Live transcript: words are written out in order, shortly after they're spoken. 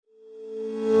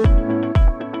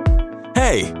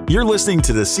Hey, you're listening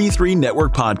to the C3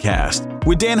 Network Podcast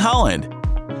with Dan Holland.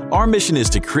 Our mission is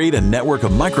to create a network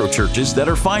of microchurches that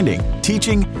are finding,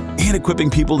 teaching, and equipping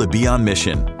people to be on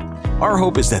mission. Our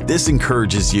hope is that this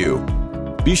encourages you.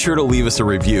 Be sure to leave us a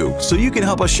review so you can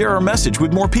help us share our message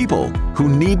with more people who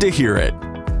need to hear it.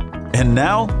 And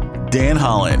now, Dan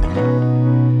Holland.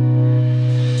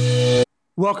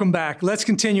 Welcome back. Let's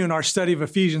continue in our study of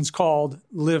Ephesians called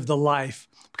Live the Life,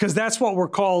 because that's what we're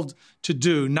called to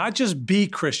do, not just be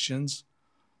Christians,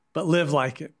 but live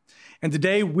like it. And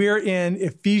today we're in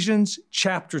Ephesians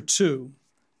chapter 2.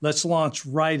 Let's launch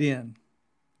right in.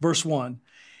 Verse 1.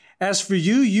 As for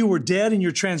you, you were dead in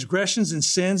your transgressions and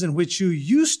sins in which you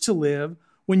used to live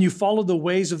when you followed the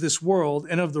ways of this world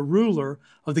and of the ruler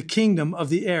of the kingdom of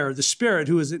the air, the Spirit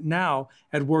who is now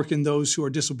at work in those who are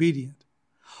disobedient.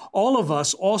 All of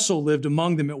us also lived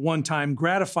among them at one time,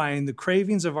 gratifying the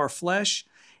cravings of our flesh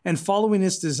and following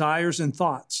its desires and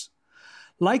thoughts.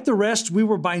 Like the rest, we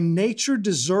were by nature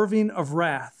deserving of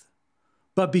wrath,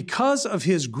 but because of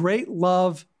his great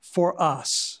love for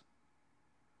us,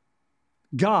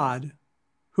 God,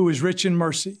 who is rich in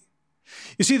mercy.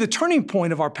 You see, the turning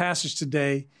point of our passage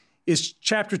today is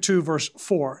chapter 2, verse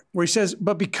 4, where he says,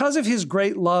 but because of his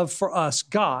great love for us,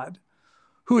 God,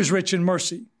 who is rich in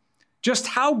mercy. Just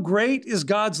how great is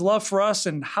God's love for us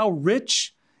and how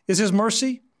rich is his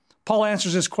mercy? Paul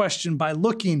answers this question by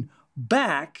looking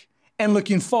back and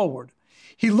looking forward.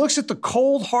 He looks at the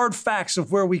cold, hard facts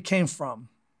of where we came from,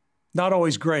 not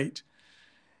always great,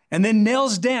 and then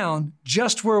nails down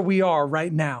just where we are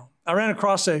right now. I ran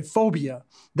across a phobia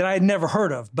that I had never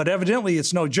heard of, but evidently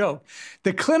it's no joke.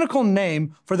 The clinical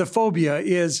name for the phobia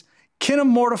is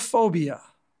kinematophobia.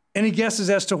 Any guesses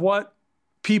as to what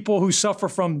people who suffer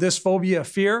from this phobia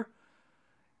fear?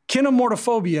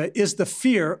 Kinematophobia is the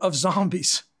fear of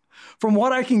zombies. From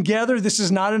what I can gather, this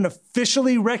is not an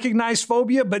officially recognized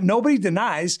phobia, but nobody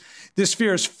denies this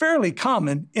fear is fairly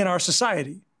common in our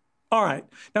society. All right,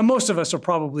 now most of us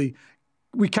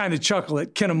we kind of chuckle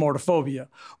at kinematophobia,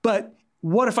 but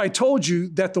what if I told you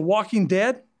that the Walking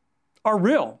Dead are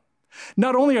real?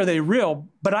 Not only are they real,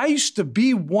 but I used to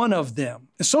be one of them,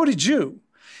 and so did you.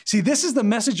 See, this is the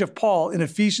message of Paul in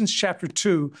Ephesians chapter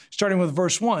 2, starting with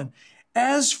verse 1.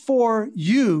 As for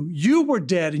you, you were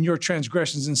dead in your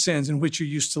transgressions and sins in which you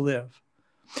used to live.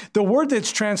 The word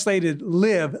that's translated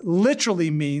live literally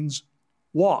means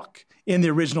walk in the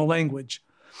original language.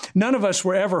 None of us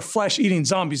were ever flesh-eating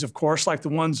zombies, of course, like the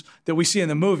ones that we see in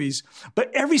the movies, but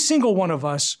every single one of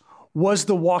us was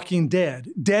the walking dead,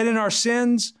 dead in our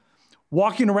sins,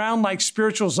 walking around like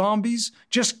spiritual zombies,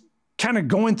 just kind of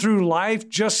going through life,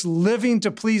 just living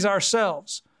to please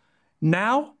ourselves.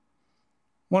 Now,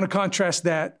 I want to contrast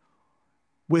that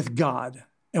with God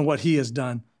and what he has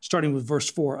done, starting with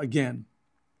verse 4 again.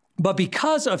 But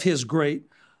because of his great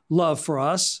love for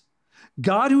us,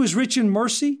 God, who is rich in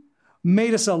mercy,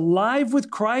 made us alive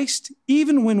with Christ,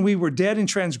 even when we were dead in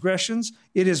transgressions.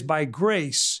 It is by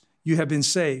grace you have been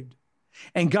saved.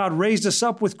 And God raised us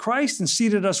up with Christ and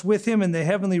seated us with him in the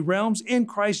heavenly realms in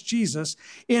Christ Jesus,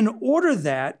 in order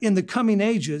that in the coming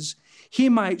ages he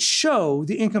might show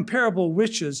the incomparable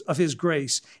riches of his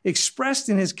grace, expressed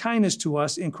in his kindness to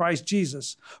us in Christ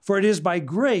Jesus. For it is by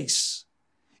grace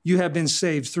you have been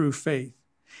saved through faith.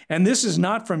 And this is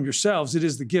not from yourselves, it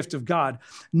is the gift of God,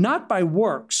 not by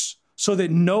works, so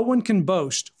that no one can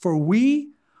boast. For we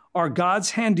are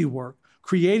God's handiwork,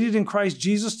 created in Christ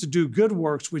Jesus to do good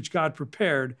works, which God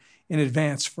prepared in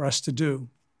advance for us to do.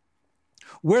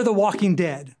 We're the walking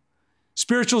dead,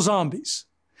 spiritual zombies,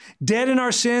 dead in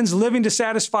our sins, living to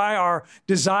satisfy our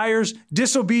desires,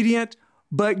 disobedient,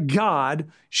 but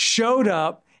God showed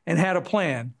up and had a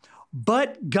plan.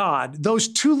 But God, those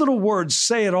two little words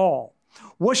say it all.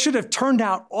 What should have turned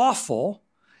out awful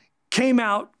came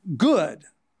out good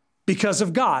because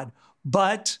of God,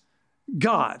 but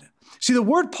God. See, the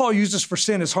word Paul uses for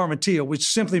sin is harmatia, which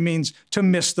simply means to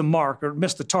miss the mark or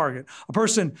miss the target. A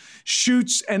person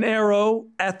shoots an arrow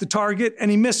at the target and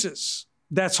he misses.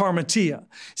 That's harmatia.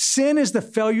 Sin is the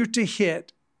failure to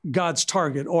hit God's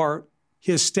target or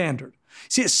his standard.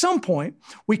 See, at some point,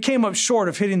 we came up short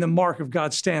of hitting the mark of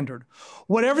God's standard.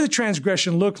 Whatever the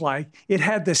transgression looked like, it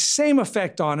had the same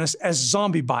effect on us as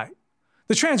zombie bite.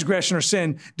 The transgression or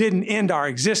sin didn't end our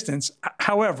existence.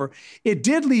 However, it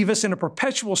did leave us in a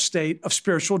perpetual state of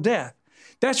spiritual death.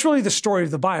 That's really the story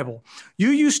of the Bible. You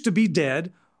used to be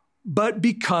dead, but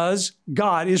because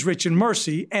God is rich in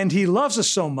mercy and he loves us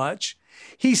so much,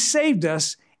 he saved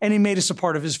us and he made us a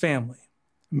part of his family.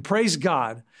 And praise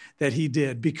God that he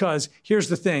did, because here's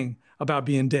the thing about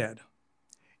being dead.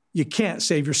 You can't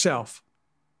save yourself.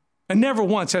 And never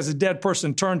once has a dead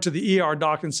person turned to the ER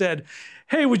doc and said,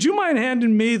 hey, would you mind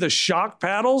handing me the shock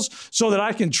paddles so that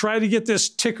I can try to get this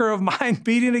ticker of mine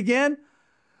beating again?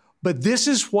 But this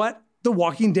is what the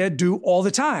Walking Dead do all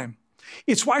the time.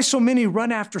 It's why so many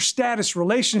run after status,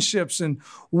 relationships, and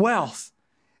wealth.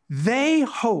 They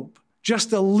hope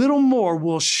just a little more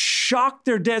will shock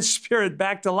their dead spirit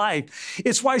back to life.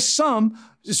 It's why some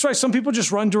people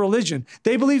just run to religion.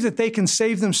 They believe that they can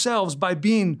save themselves by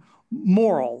being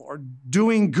moral or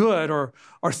doing good or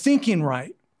thinking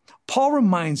right. Paul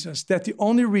reminds us that the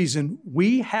only reason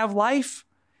we have life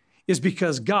is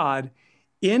because God,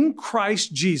 in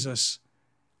Christ Jesus,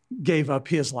 gave up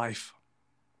his life.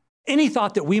 Any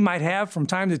thought that we might have from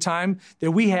time to time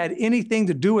that we had anything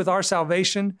to do with our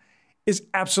salvation is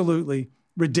absolutely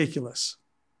ridiculous.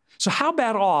 So how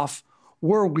bad off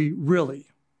were we really?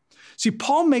 See,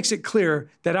 Paul makes it clear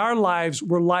that our lives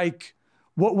were like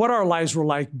what our lives were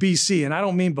like BC. And I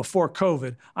don't mean before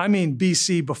COVID. I mean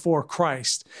BC before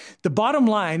Christ. The bottom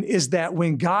line is that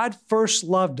when God first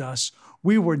loved us,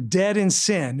 we were dead in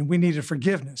sin and we needed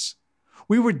forgiveness.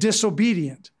 We were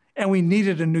disobedient and we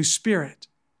needed a new spirit.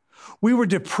 We were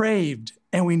depraved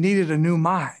and we needed a new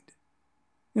mind.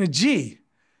 Gee,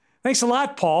 thanks a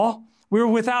lot, Paul. We were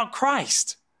without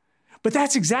Christ. But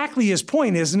that's exactly his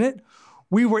point, isn't it?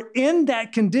 We were in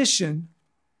that condition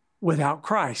without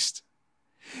Christ.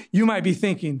 You might be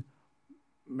thinking,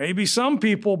 maybe some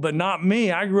people, but not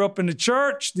me. I grew up in the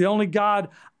church. The only God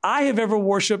I have ever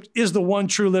worshiped is the one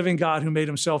true living God who made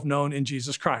himself known in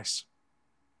Jesus Christ.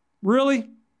 Really?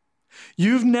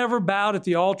 You've never bowed at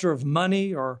the altar of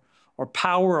money or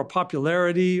power or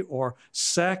popularity or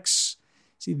sex?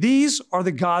 See, these are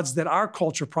the gods that our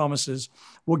culture promises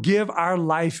will give our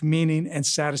life meaning and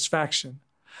satisfaction.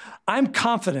 I'm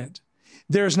confident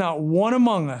there's not one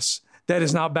among us that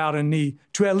has not bowed a knee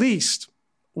to at least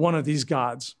one of these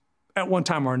gods at one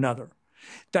time or another.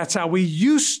 That's how we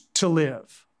used to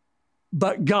live.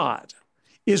 But God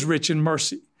is rich in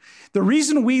mercy. The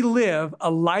reason we live a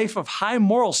life of high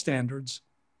moral standards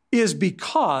is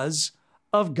because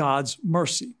of God's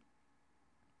mercy.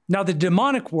 Now, the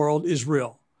demonic world is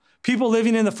real. People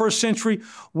living in the first century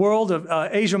world of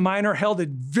Asia Minor held a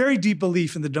very deep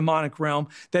belief in the demonic realm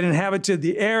that inhabited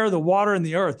the air, the water, and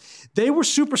the earth. They were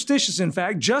superstitious, in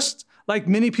fact, just like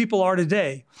many people are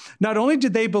today. Not only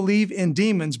did they believe in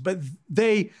demons, but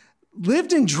they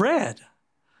lived in dread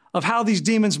of how these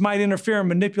demons might interfere and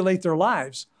manipulate their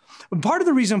lives. And part of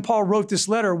the reason Paul wrote this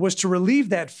letter was to relieve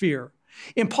that fear.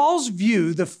 In Paul's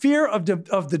view, the fear of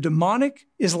the demonic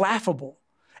is laughable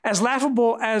as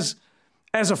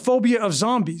a phobia of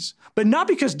zombies, but not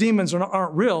because demons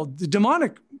aren't real. The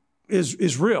demonic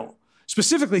is real.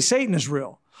 Specifically, Satan is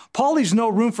real. Paul leaves no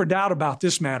room for doubt about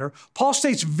this matter. Paul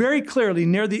states very clearly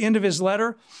near the end of his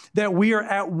letter that we are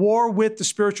at war with the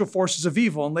spiritual forces of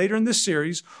evil. And later in this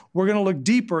series, we're going to look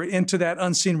deeper into that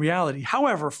unseen reality.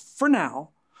 However, for now,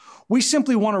 we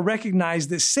simply want to recognize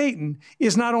that Satan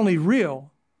is not only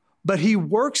real, but he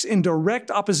works in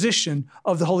direct opposition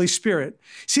of the Holy Spirit.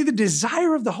 See, the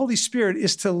desire of the Holy Spirit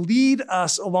is to lead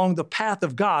us along the path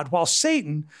of God, while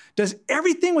Satan does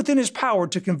everything within his power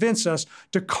to convince us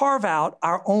to carve out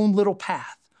our own little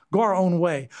path, go our own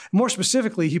way. More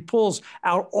specifically, he pulls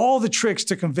out all the tricks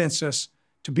to convince us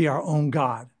to be our own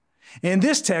God. In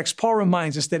this text, Paul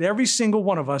reminds us that every single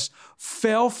one of us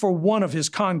fell for one of his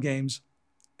con games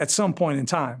at some point in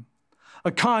time. A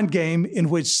con game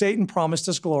in which Satan promised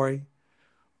us glory,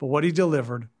 but what he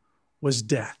delivered was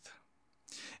death.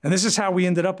 And this is how we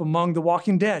ended up among the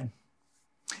walking dead.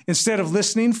 Instead of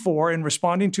listening for and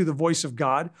responding to the voice of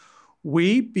God,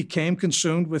 we became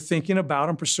consumed with thinking about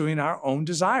and pursuing our own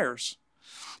desires.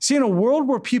 See, in a world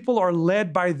where people are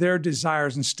led by their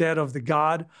desires instead of the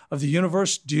God of the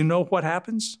universe, do you know what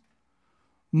happens?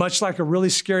 Much like a really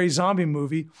scary zombie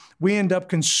movie, we end up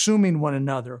consuming one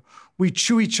another. We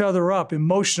chew each other up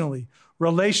emotionally,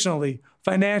 relationally,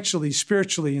 financially,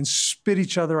 spiritually, and spit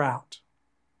each other out.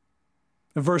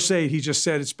 In verse 8, he just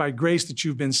said, it's by grace that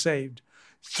you've been saved,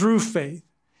 through faith.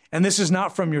 And this is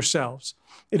not from yourselves.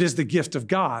 It is the gift of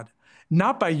God,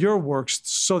 not by your works,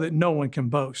 so that no one can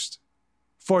boast.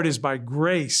 For it is by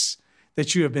grace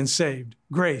that you have been saved.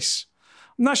 Grace.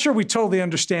 I'm not sure we totally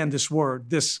understand this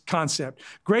word, this concept.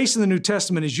 Grace in the New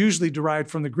Testament is usually derived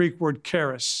from the Greek word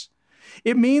charis.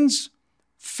 It means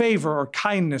favor or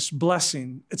kindness,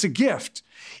 blessing. It's a gift.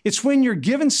 It's when you're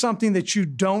given something that you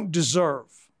don't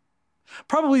deserve.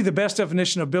 Probably the best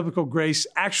definition of biblical grace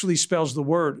actually spells the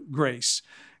word grace,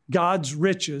 God's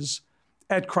riches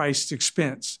at Christ's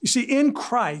expense. You see, in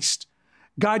Christ,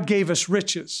 God gave us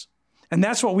riches. And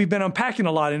that's what we've been unpacking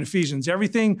a lot in Ephesians.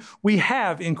 Everything we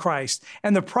have in Christ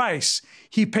and the price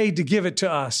he paid to give it to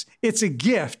us. It's a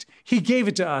gift. He gave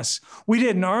it to us. We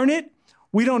didn't earn it.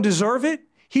 We don't deserve it.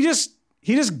 He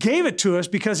just gave it to us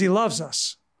because he loves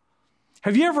us.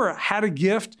 Have you ever had a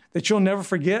gift that you'll never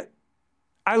forget?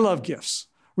 I love gifts.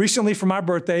 Recently for my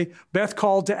birthday, Beth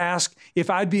called to ask if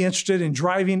I'd be interested in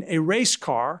driving a race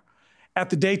car at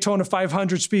the Daytona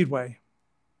 500 Speedway.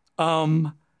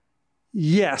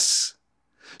 Yes.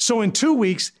 So in 2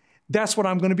 weeks, that's what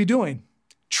I'm going to be doing.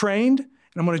 Trained, and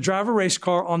I'm going to drive a race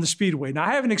car on the Speedway. Now,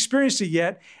 I haven't experienced it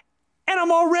yet, and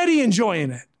I'm already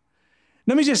enjoying it.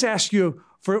 Let me just ask you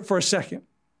for a second.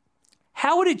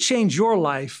 How would it change your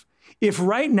life if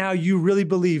right now you really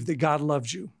believe that God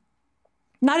loves you?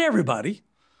 Not everybody,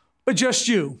 but just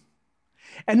you.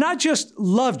 And not just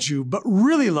loved you, but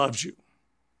really loves you.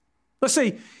 Let's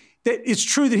say that it's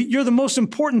true that you're the most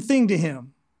important thing to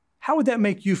him. How would that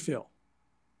make you feel?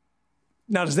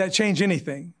 Now, does that change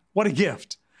anything? What a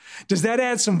gift. Does that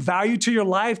add some value to your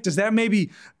life? Does that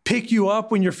maybe pick you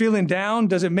up when you're feeling down?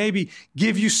 Does it maybe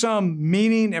give you some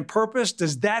meaning and purpose?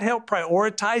 Does that help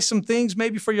prioritize some things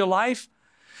maybe for your life?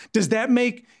 Does that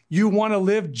make you want to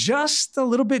live just a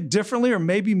little bit differently or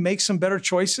maybe make some better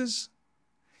choices?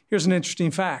 Here's an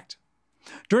interesting fact.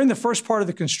 During the first part of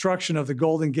the construction of the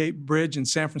Golden Gate Bridge in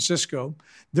San Francisco,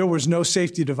 there was no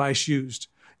safety device used.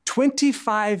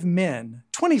 25 men,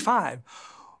 25,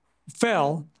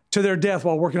 fell to their death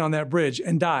while working on that bridge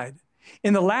and died.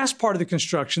 In the last part of the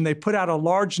construction, they put out a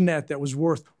large net that was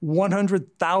worth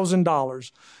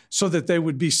 $100,000 so that they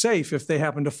would be safe if they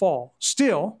happened to fall.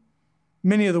 Still,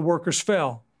 many of the workers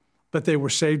fell, but they were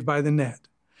saved by the net.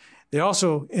 They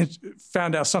also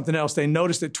found out something else. They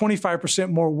noticed that 25%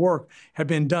 more work had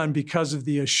been done because of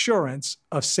the assurance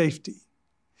of safety.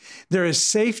 There is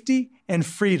safety and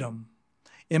freedom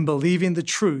in believing the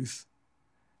truth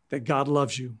that God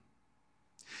loves you.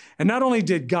 And not only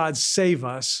did God save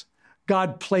us,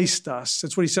 God placed us.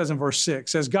 That's what he says in verse 6.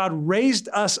 It says, God raised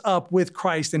us up with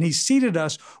Christ, and he seated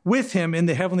us with him in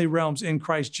the heavenly realms in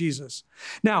Christ Jesus.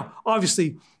 Now,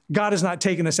 obviously, God has not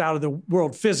taken us out of the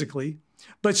world physically,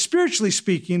 but spiritually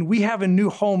speaking, we have a new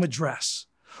home address.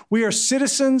 We are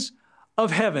citizens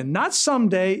of heaven, not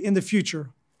someday in the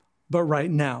future, but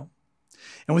right now.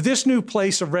 And with this new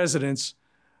place of residence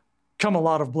come a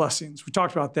lot of blessings. We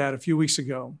talked about that a few weeks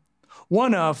ago.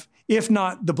 One of, if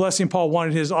not the blessing Paul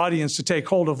wanted his audience to take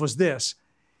hold of, was this: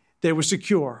 they were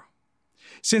secure.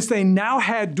 Since they now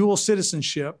had dual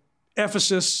citizenship,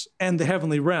 Ephesus and the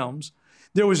heavenly realms,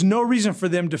 there was no reason for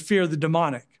them to fear the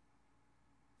demonic.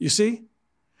 You see?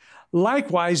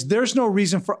 Likewise, there's no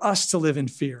reason for us to live in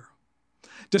fear.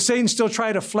 Does Satan still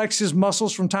try to flex his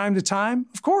muscles from time to time?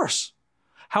 Of course.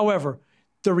 However,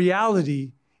 the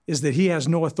reality is that he has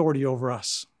no authority over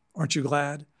us. Aren't you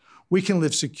glad? We can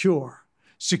live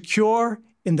secure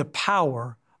in the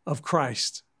power of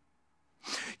Christ.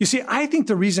 You see, I think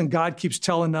the reason God keeps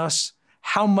telling us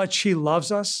how much he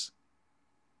loves us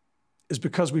is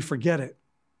because we forget it.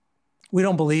 We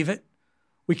don't believe it.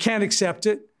 We can't accept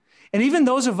it. And even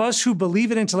those of us who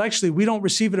believe it intellectually, we don't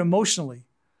receive it emotionally.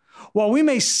 While we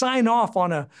may sign off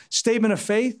on a statement of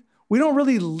faith, we don't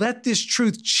really let this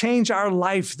truth change our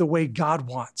life the way God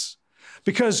wants.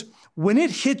 Because when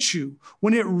it hits you,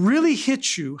 when it really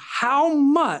hits you, how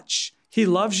much he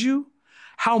loves you,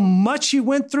 how much he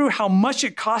went through, how much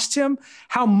it cost him,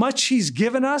 how much he's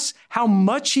given us, how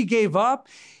much he gave up,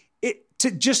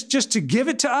 just to give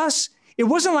it to us. It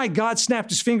wasn't like God snapped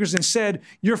his fingers and said,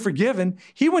 you're forgiven.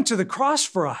 He went to the cross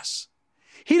for us.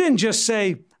 He didn't just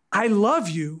say, I love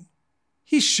you.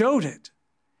 He showed it.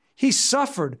 He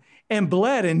suffered and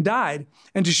bled and died.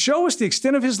 And to show us the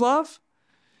extent of his love,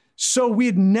 so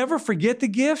we'd never forget the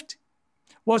gift,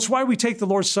 well, it's why we take the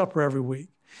Lord's Supper every week.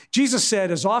 Jesus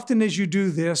said, as often as you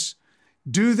do this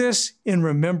in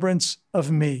remembrance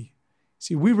of me.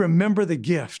 See, we remember the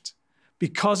gift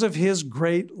because of his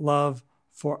great love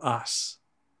for us.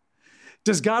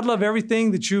 Does God love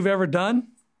everything that you've ever done?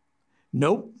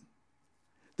 Nope.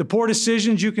 The poor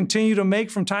decisions you continue to make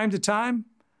from time to time?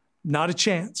 Not a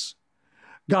chance.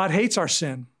 God hates our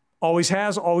sin, always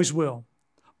has, always will.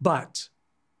 But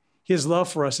his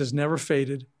love for us has never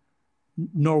faded,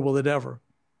 nor will it ever.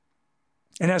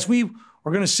 And as we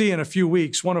are going to see in a few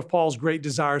weeks, one of Paul's great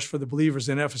desires for the believers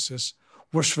in Ephesus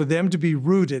was for them to be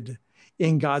rooted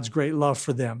in God's great love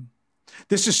for them.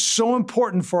 This is so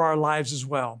important for our lives as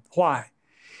well. Why?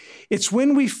 It's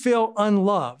when we feel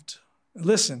unloved.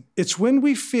 Listen, it's when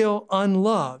we feel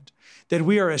unloved that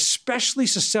we are especially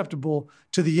susceptible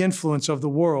to the influence of the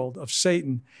world, of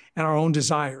Satan, and our own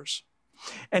desires.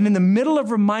 And in the middle of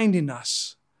reminding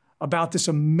us about this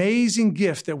amazing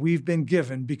gift that we've been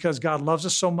given because God loves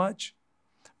us so much,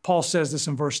 Paul says this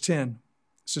in verse 10.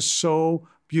 This is so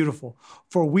beautiful.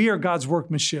 For we are God's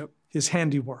workmanship, his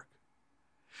handiwork.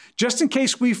 Just in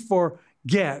case we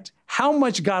forget how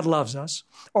much God loves us,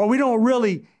 or we don't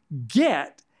really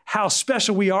get how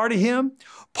special we are to him,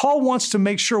 Paul wants to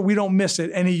make sure we don't miss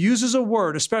it. And he uses a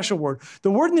word, a special word.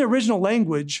 The word in the original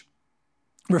language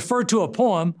referred to a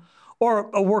poem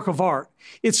or a work of art.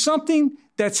 It's something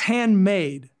that's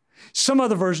handmade. Some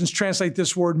other versions translate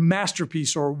this word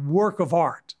masterpiece or work of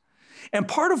art. And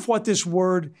part of what this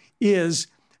word is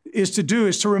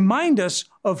to remind us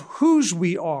of whose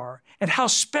we are and how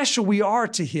special we are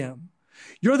to him.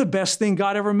 You're the best thing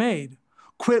God ever made.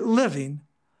 Quit living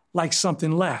like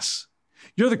something less.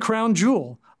 You're the crown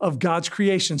jewel of God's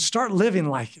creation. Start living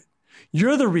like it.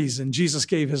 You're the reason Jesus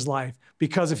gave his life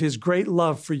because of his great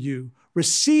love for you.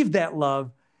 Receive that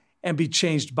love and be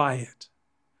changed by it.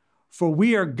 For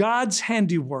we are God's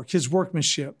handiwork, his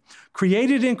workmanship,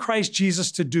 created in Christ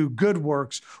Jesus to do good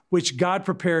works, which God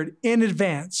prepared in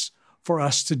advance for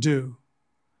us to do.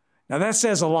 Now that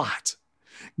says a lot.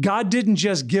 God didn't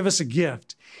just give us a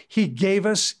gift. He gave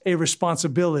us a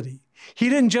responsibility. He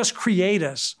didn't just create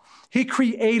us. He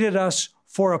created us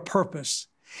for a purpose.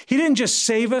 He didn't just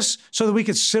save us so that we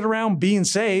could sit around being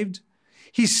saved.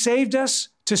 He saved us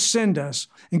to send us.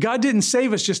 And God didn't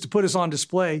save us just to put us on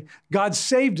display. God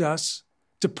saved us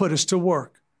to put us to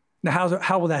work. Now,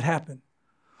 how will that happen?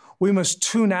 We must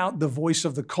tune out the voice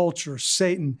of the culture,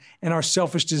 Satan, and our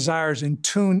selfish desires and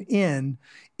tune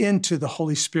into the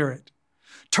Holy Spirit.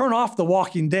 Turn off The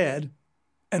Walking Dead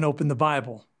and open the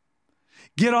Bible.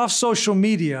 Get off social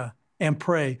media and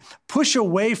pray. Push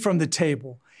away from the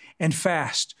table and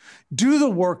fast. Do the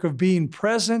work of being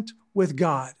present with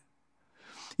God.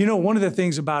 You know, one of the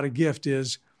things about a gift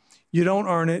is you don't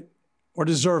earn it or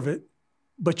deserve it,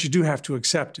 but you do have to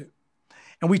accept it.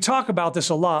 And we talk about this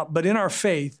a lot, but in our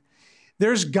faith,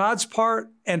 there's God's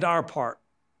part and our part.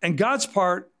 And God's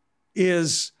part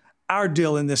is our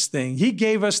deal in this thing. He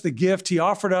gave us the gift. He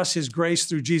offered us his grace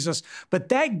through Jesus, but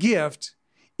that gift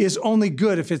is only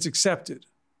good if it's accepted.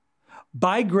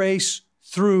 By grace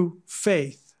through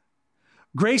faith.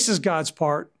 Grace is God's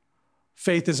part.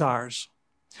 Faith is ours.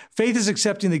 Faith is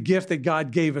accepting the gift that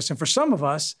God gave us. And for some of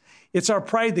us, it's our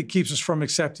pride that keeps us from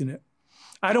accepting it.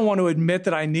 I don't want to admit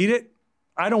that I need it.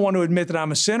 I don't want to admit that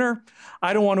I'm a sinner.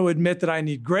 I don't want to admit that I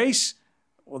need grace.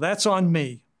 Well, that's on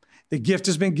me. The gift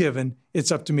has been given.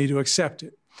 It's up to me to accept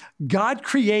it. God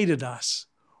created us.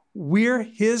 We're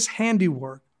his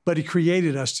handiwork, but he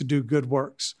created us to do good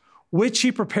works, which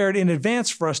he prepared in advance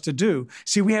for us to do.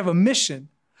 See, we have a mission.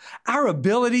 Our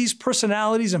abilities,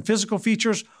 personalities, and physical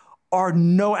features are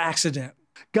no accident.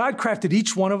 God crafted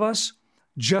each one of us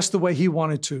just the way he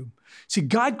wanted to. See,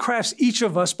 God crafts each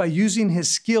of us by using his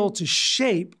skill to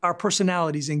shape our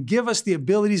personalities and give us the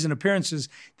abilities and appearances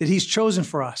that he's chosen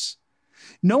for us.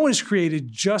 No one is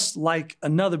created just like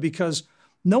another because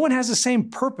no one has the same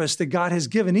purpose that God has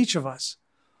given each of us.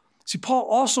 See, Paul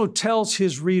also tells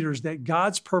his readers that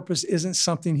God's purpose isn't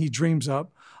something he dreams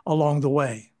up along the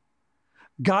way.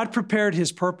 God prepared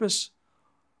his purpose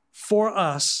for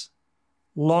us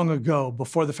long ago,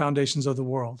 before the foundations of the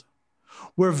world.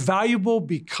 We're valuable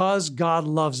because God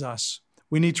loves us.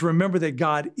 We need to remember that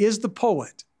God is the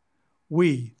poet.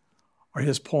 We are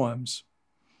his poems.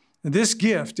 And this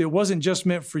gift, it wasn't just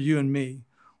meant for you and me.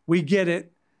 We get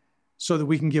it so that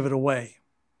we can give it away.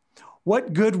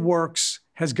 What good works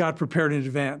has God prepared in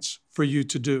advance for you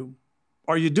to do?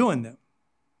 Are you doing them?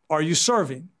 Are you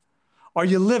serving? Are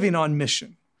you living on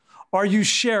mission? Are you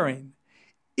sharing?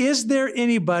 Is there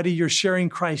anybody you're sharing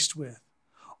Christ with?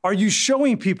 Are you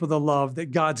showing people the love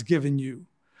that God's given you?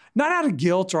 Not out of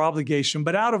guilt or obligation,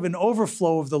 but out of an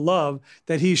overflow of the love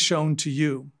that he's shown to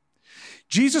you.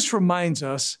 Jesus reminds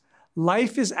us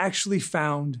life is actually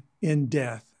found in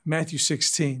death. Matthew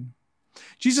 16.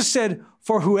 Jesus said,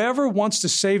 "For whoever wants to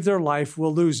save their life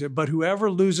will lose it, but whoever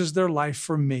loses their life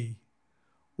for me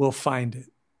will find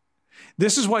it."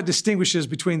 This is what distinguishes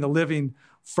between the living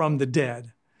from the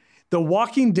dead. The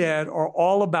walking dead are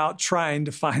all about trying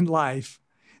to find life.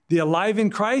 The alive in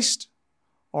Christ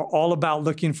are all about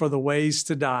looking for the ways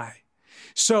to die.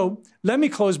 So let me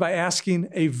close by asking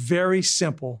a very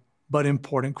simple but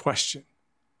important question.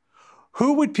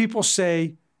 Who would people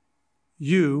say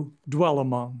you dwell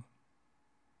among?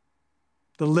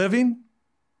 The living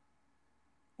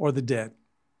or the dead?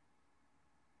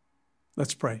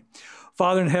 Let's pray.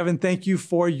 Father in heaven, thank you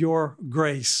for your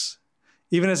grace.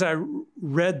 Even as I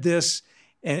read this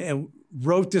and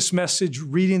wrote this message,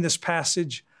 reading this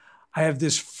passage, I have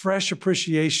this fresh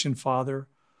appreciation, Father,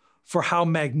 for how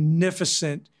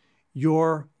magnificent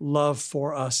your love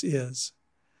for us is.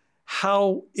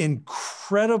 How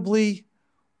incredibly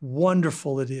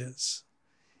wonderful it is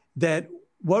that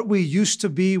what we used to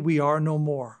be, we are no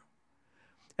more.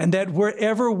 And that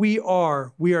wherever we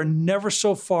are never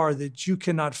so far that you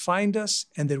cannot find us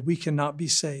and that we cannot be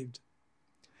saved.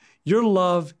 Your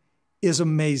love is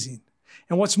amazing.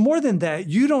 And what's more than that,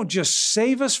 you don't just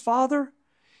save us, Father,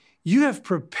 you have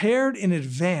prepared in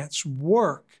advance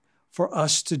work for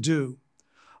us to do.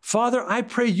 Father, I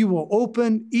pray you will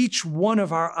open each one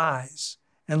of our eyes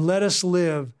and let us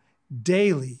live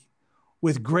daily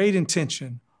with great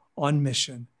intention on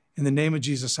mission. In the name of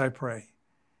Jesus, I pray.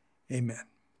 Amen.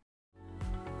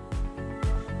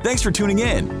 Thanks for tuning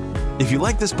in. If you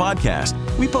like this podcast,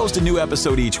 we post a new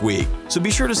episode each week, so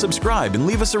be sure to subscribe and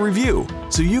leave us a review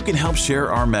so you can help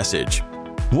share our message.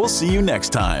 We'll see you next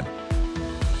time.